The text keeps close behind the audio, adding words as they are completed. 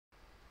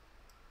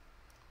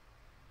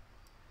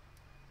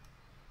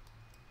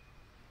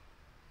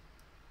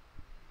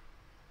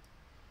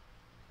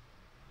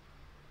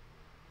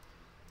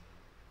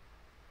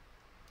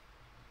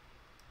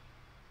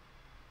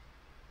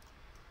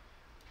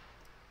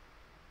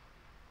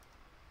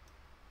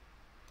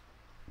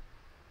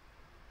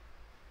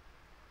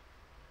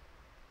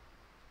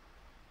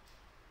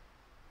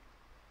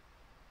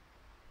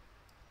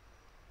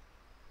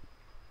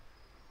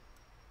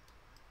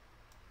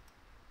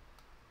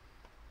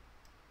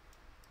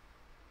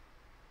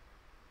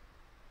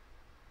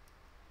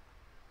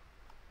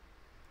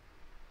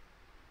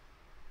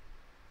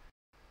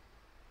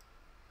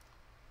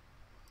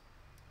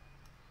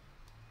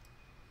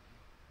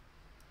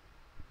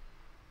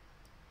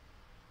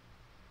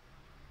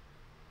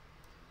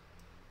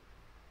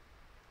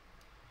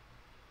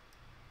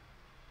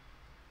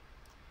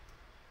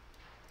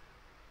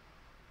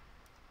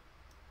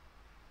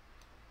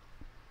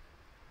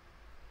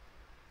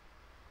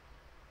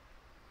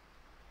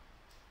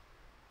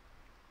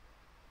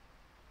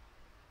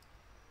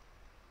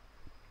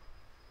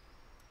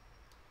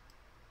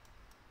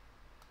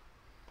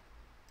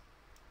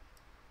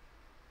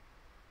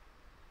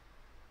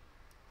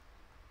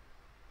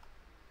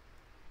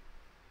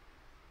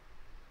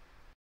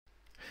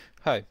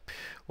Hi,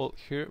 well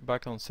here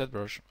back on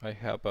zbrush I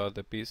have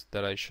the piece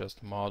that I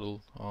just modeled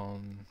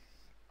on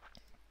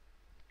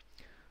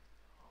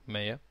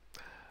Maya,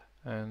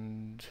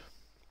 and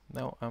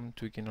now I'm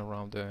tweaking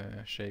around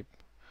the shape,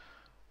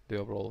 the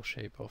overall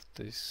shape of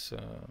this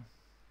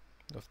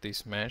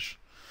mesh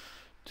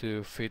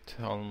to fit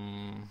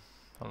on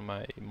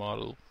my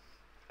model.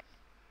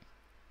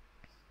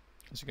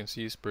 As you can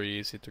see, it's pretty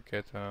easy to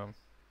get a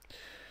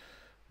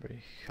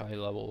very high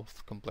level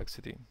of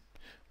complexity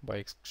by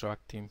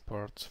extracting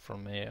parts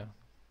from Maya.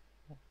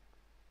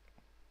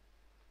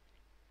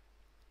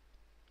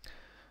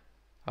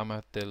 I'm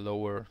at the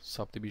lower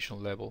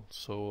subdivision level,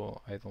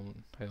 so I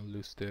don't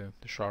lose the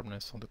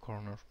sharpness on the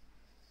corner.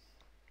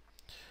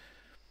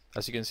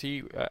 As you can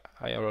see,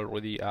 I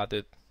already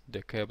added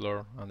the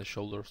Kevlar and the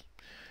shoulders.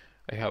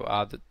 I have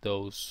added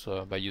those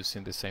by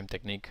using the same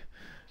technique,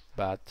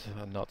 but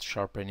not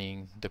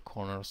sharpening the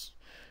corners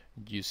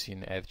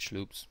using edge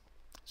loops.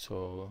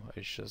 So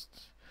I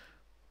just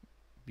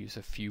use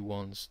a few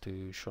ones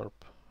to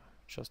sharp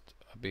just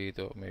a bit,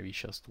 or maybe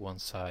just one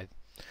side,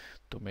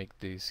 to make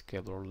this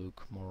Kevlar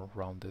look more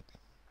rounded.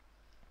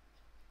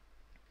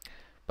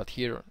 But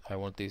here I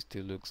want this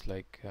to look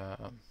like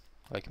a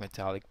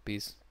metallic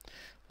piece,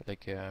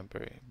 like a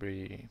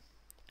very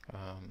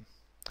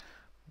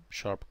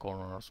sharp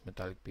corners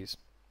metallic piece.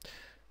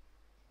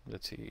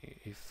 Let's see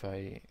if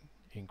I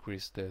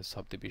increase the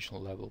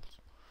subdivision levels.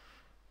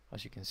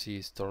 As you can see,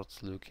 it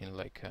starts looking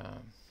like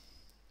a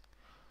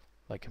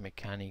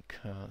mechanic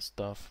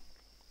stuff.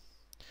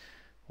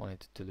 Want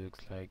it to look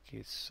like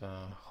it's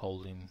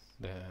holding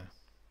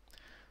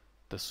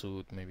the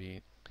suit,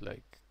 maybe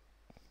like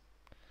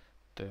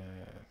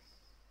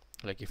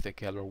if the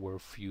color were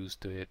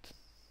fused to it.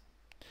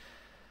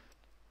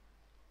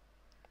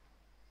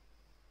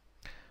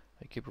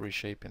 I keep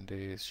reshaping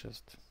this,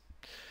 just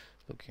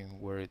looking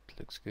where it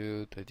looks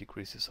good. I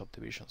decrease the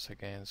subdivisions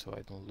again so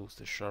I don't lose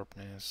the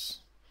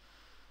sharpness.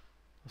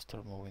 I'll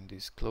start moving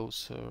this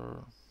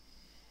closer.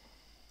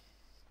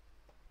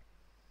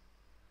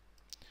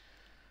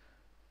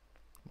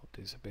 Move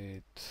this a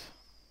bit.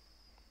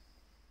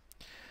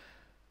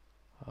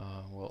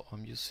 Well,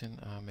 I'm using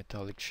a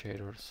metallic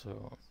shader,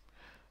 so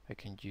I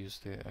can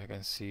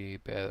see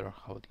better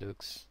how it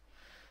looks.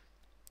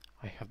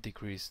 I have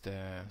decreased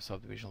the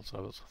subdivision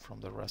levels from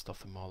the rest of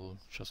the model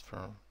just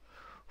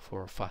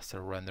for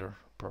faster render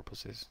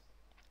purposes.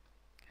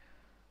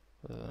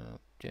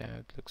 Yeah,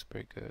 it looks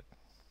pretty good.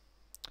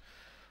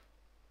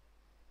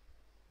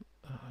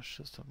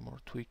 Just some more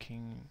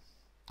tweaking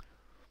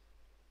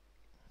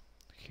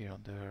here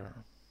and there.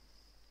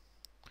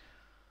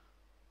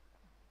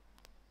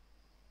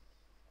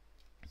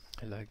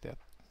 I like that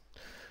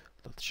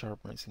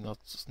sharpness.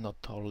 It's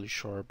not totally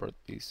sharp, but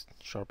it's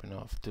sharp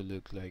enough to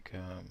look like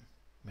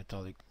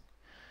metallic,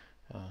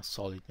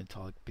 solid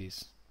metallic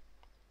piece.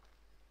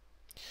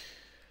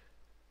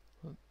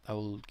 I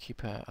will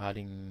keep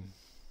adding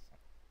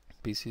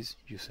pieces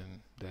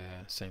using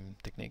the same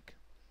technique.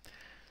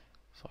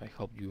 So I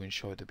hope you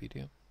enjoyed the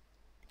video.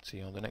 See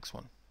you on the next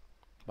one.